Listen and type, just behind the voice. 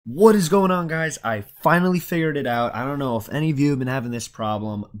What is going on, guys? I finally figured it out. I don't know if any of you have been having this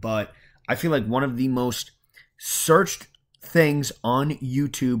problem, but I feel like one of the most searched things on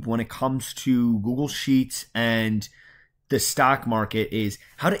YouTube when it comes to Google Sheets and the stock market is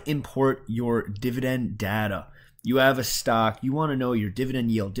how to import your dividend data. You have a stock, you want to know your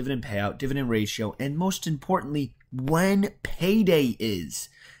dividend yield, dividend payout, dividend ratio, and most importantly, when payday is.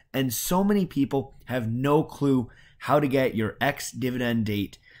 And so many people have no clue how to get your ex-dividend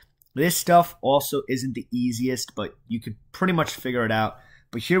date. This stuff also isn't the easiest, but you could pretty much figure it out.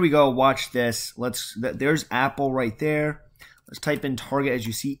 But here we go. Watch this. There's Apple right there. Let's type in Target. As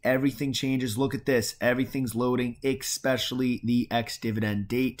you see, everything changes. Look at this. Everything's loading, especially the ex-dividend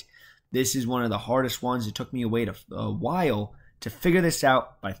date. This is one of the hardest ones. It took me a while to figure this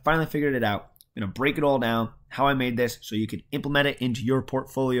out, but I finally figured it out. I'm going to break it all down, how I made this, so you can implement it into your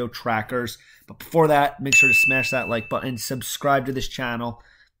portfolio trackers. But before that, make sure to smash that like button, subscribe to this channel.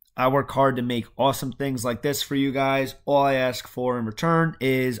 I work hard to make awesome things like this for you guys. All I ask for in return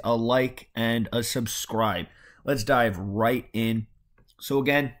is a like and a subscribe. Let's dive right in. So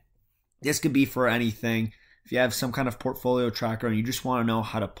again, this could be for anything. If you have some kind of portfolio tracker and you just want to know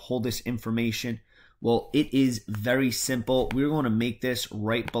how to pull this information, well, it is very simple. We're going to make this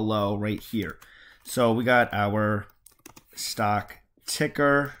right below, right here. So we got our stock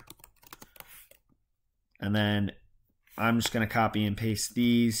ticker, and then I'm just going to copy and paste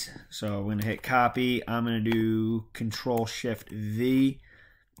these. So we're going to hit copy. I'm going to do Control-Shift-V.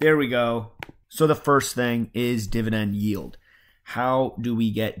 There we go. So the first thing is dividend yield. How do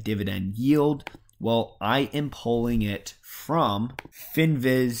we get dividend yield? Well, I am pulling it from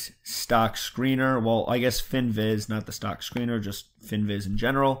Finviz stock screener. Well, I guess Finviz, not the stock screener, just Finviz in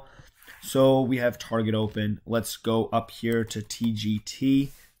general. So we have Target open. Let's go up here to TGT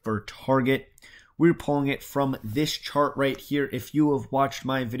for Target. We're pulling it from this chart right here. If you have watched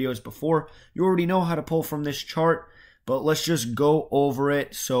my videos before, you already know how to pull from this chart, but let's just go over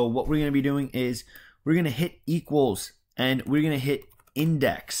it. So what we're going to be doing is we're going to hit equals and we're going to hit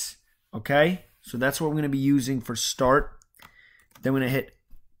index, okay? So that's what we're going to be using for start. Then we're going to hit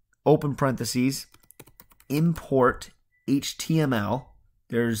open parentheses, import HTML.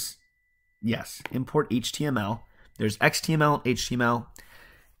 Import HTML. There's XTML, HTML.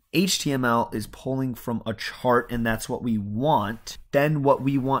 HTML is pulling from a chart, and that's what we want. Then what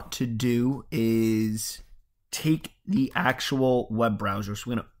we want to do is take the actual web browser. So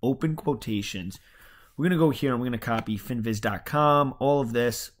we're going to open quotations. We're going to go here and we're going to copy finviz.com, all of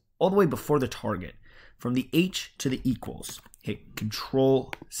this, all the way before the target. From the H to the equals. Hit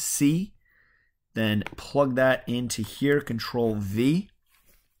Control-C, then plug that into here, Control-V.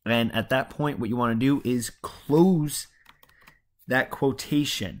 And at that point, what you want to do is close that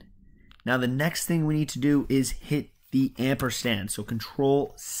quotation. Now the next thing we need to do is hit the ampersand, so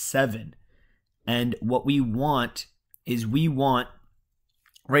Control-7. And what we want is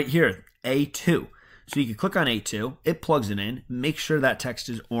right here A2. So you can click on A2, it plugs it in, make sure that text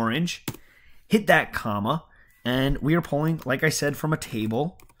is orange, hit that comma, and we are pulling, like I said, from a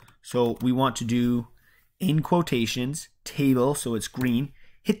table. So we want to do in quotations, table, so it's green,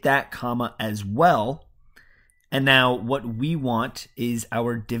 hit that comma as well. And now what we want is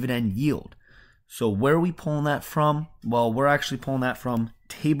our dividend yield. So where are we pulling that from? Well, we're actually pulling that from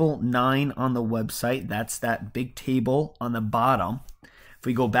table 9 on the website. That's that big table on the bottom. If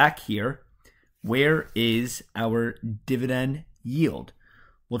we go back here, where is our dividend yield?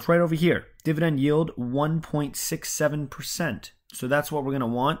 Well, it's right over here. Dividend yield 1.67%. So that's what we're going to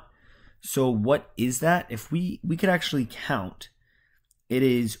want. So what is that? If we could actually count, it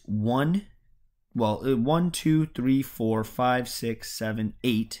is 1, 2, 3, 4, 5, 6, 7,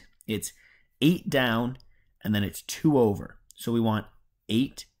 8. It's 8 down, and then it's 2 over. So we want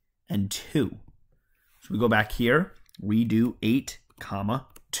 8 and 2. So we go back here, redo 8,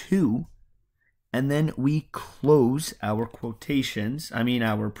 2, and then we close our our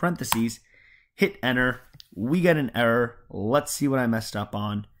parentheses, hit enter. We get an error. Let's see what I messed up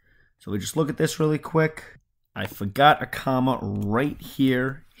on. So we just look at this really quick. I forgot a comma right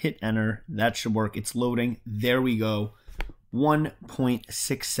here. Hit enter. That should work. It's loading. There we go.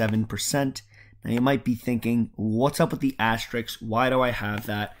 1.67%. Now you might be thinking, what's up with the asterisk? Why do I have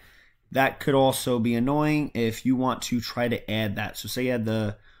that? That could also be annoying if you want to try to add that. So say you had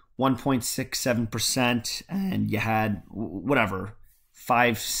the 1.67% and you had whatever,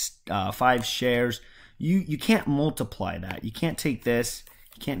 five shares. You can't multiply that. You can't take this,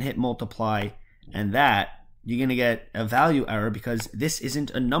 you can't hit multiply, and that you're going to get a value error because this isn't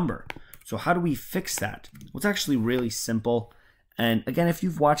a number. So how do we fix that? Well, it's actually really simple. And again, if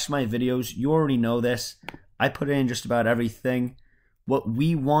you've watched my videos, you already know this. I put in just about everything. what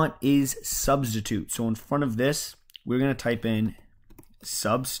we want is substitute. So in front of this, we're going to type in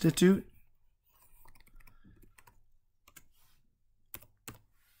substitute.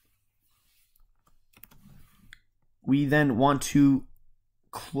 We then want to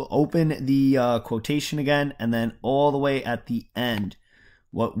open the quotation again, and then all the way at the end,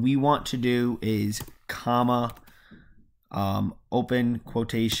 what we want to do is comma, open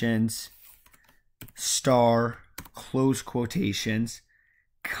quotations, star, close quotations,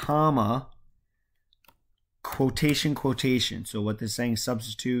 comma, quotation, quotation. So what they're saying,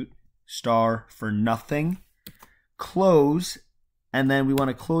 substitute, star for nothing, close, and then we want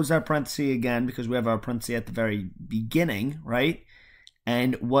to close our parenthesis again because we have our parenthesis at the very beginning, right?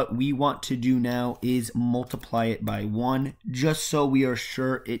 And what we want to do now is multiply it by 1, just so we are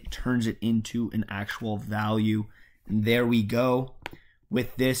sure it turns it into an actual value. And there we go.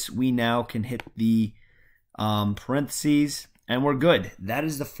 With this, we now can hit the parentheses, and we're good. That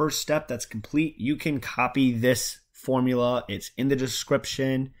is the first step. That's complete. You can copy this formula. It's in the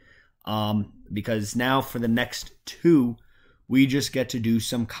description, because now for the next 2, we just get to do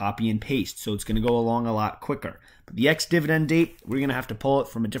some copy and paste. So it's going to go along a lot quicker. But the ex-dividend date, we're going to have to pull it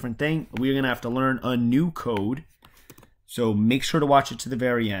from a different thing. We're going to have to learn a new code. So make sure to watch it to the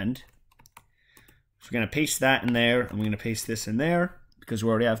very end. So we're going to paste that in there, and we're going to paste this in there because we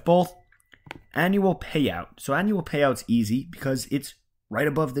already have both. Annual payout. So annual payout's easy because it's right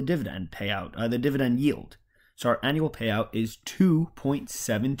above the dividend payout, the dividend yield. So our annual payout is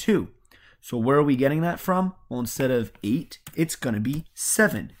 2.72. So where are we getting that from? Well, instead of 8, it's going to be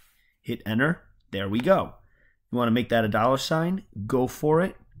 7. Hit enter. There we go. You want to make that a $sign? Go for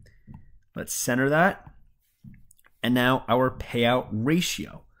it. Let's center that. And now our payout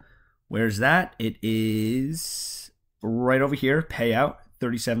ratio. Where's that? It is right over here. Payout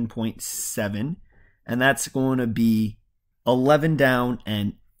 37.7. And that's going to be 11 down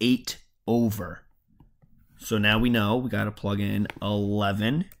and 8 over. So now we know we got to plug in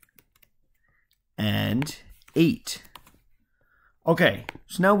 11 and 8. Okay,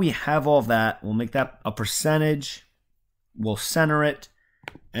 so now we have all of that. We'll make that a percentage. We'll center it.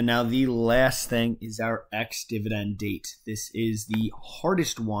 And now the last thing is our ex-dividend date. This is the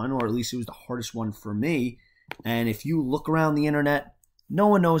hardest one, or at least it was the hardest one for me. And if you look around the internet, no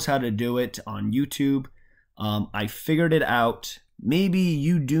one knows how to do it on YouTube. I figured it out. Maybe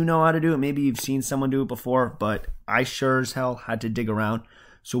you do know how to do it. Maybe you've seen someone do it before, but I sure as hell had to dig around.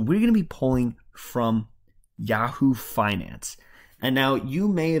 So we're going to be pulling from Yahoo Finance. And now you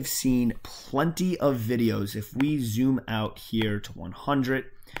may have seen plenty of videos. If we zoom out here to 100,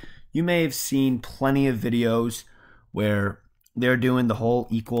 you may have seen plenty of videos where they're doing the whole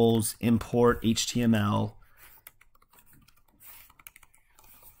equals import HTML,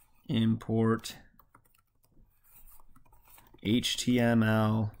 import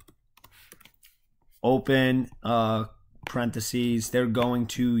HTML, open parentheses. They're going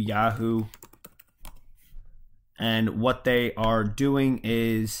to Yahoo. And what they are doing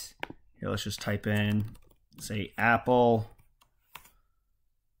is, here, let's just type in, say, Apple.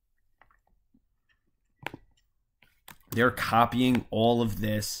 They're copying all of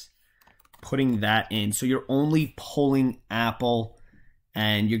this, putting that in. So you're only pulling Apple,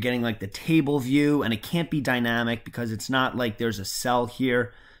 and you're getting like the table view, and it can't be dynamic because it's not like there's a cell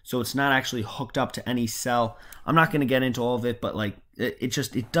here. So it's not actually hooked up to any cell. I'm not going to get into all of it, but like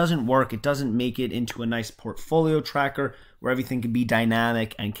it doesn't work. It doesn't make it into a nice portfolio tracker where everything can be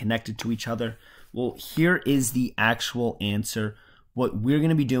dynamic and connected to each other. Well, here is the actual answer. What we're going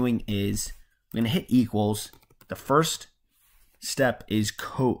to be doing is we're going to hit equals. The first step is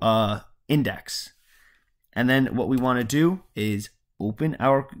index. And then what we want to do is open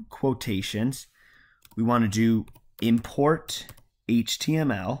our quotations. We want to do import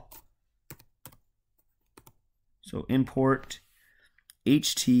HTML. So import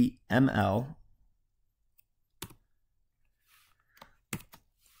HTML.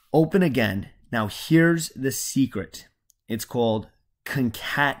 Open again. Now here's the secret. It's called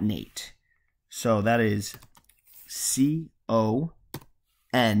concatenate. So that is CONCATENATE.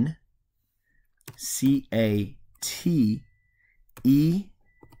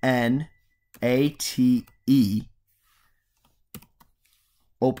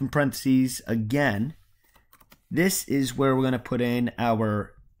 Open parentheses again. This is where we're going to put in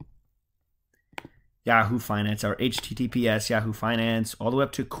our Yahoo Finance, our HTTPS Yahoo Finance, all the way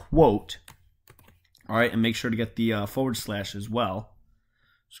up to quote. All right, and make sure to get the forward slash as well.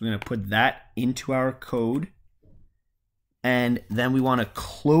 So we're going to put that into our code. And then we want to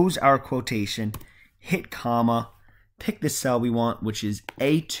close our quotation, hit comma, pick the cell we want, which is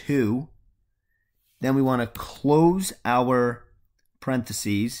A2. Then we want to close our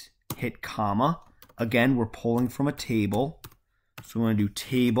parentheses, hit comma. Again, we're pulling from a table. So we want to do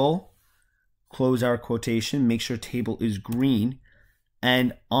table, close our quotation, make sure table is green.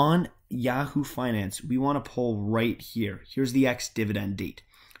 And on Yahoo Finance, we want to pull right here. Here's the ex-dividend date.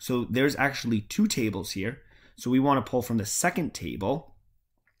 So there's actually two tables here. So we want to pull from the second table.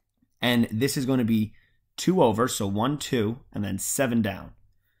 And this is going to be 2 over, so 1, 2, and then 7 down.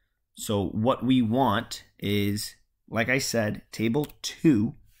 So what we want is, like I said, table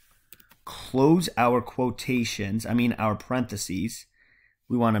 2, close our quotations, our parentheses.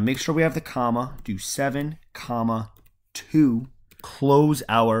 We want to make sure we have the comma, do 7, comma, 2, close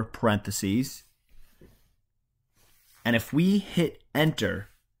our parentheses. And if we hit enter,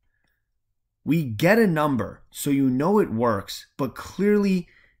 we get a number, so you know it works, but clearly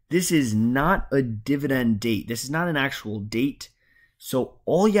this is not a dividend date. This is not an actual date. So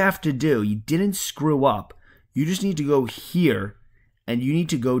all you have to do, you didn't screw up. You just need to go here and you need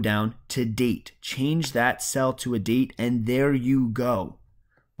to go down to date. Change that cell to a date and there you go.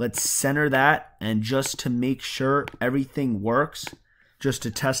 Let's center that, and just to make sure everything works, just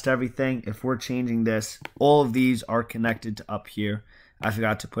to test everything, if we're changing this, all of these are connected to up here. I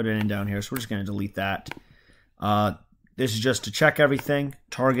forgot to put it in down here, so we're just going to delete that. This is just to check everything.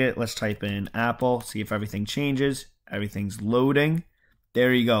 Target, let's type in Apple, see if everything changes. Everything's loading.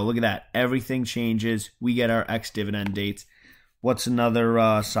 There you go. Look at that. Everything changes. We get our ex-dividend dates. What's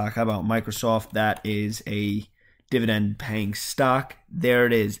another stock? How about Microsoft? That is a dividend-paying stock. There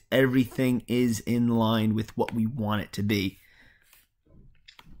it is. Everything is in line with what we want it to be.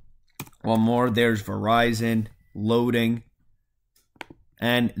 One more. There's Verizon loading.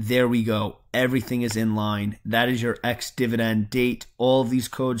 And there we go. Everything is in line. That is your ex-dividend date. All of these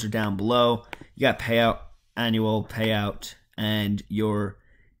codes are down below. You got payout, annual payout, and your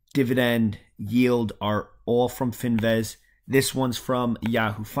dividend yield are all from Finviz. This one's from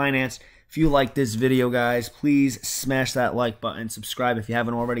Yahoo Finance. If you like this video, guys, please smash that like button. Subscribe if you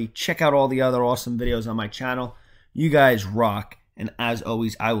haven't already. Check out all the other awesome videos on my channel. You guys rock. And as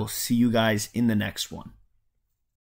always, I will see you guys in the next one.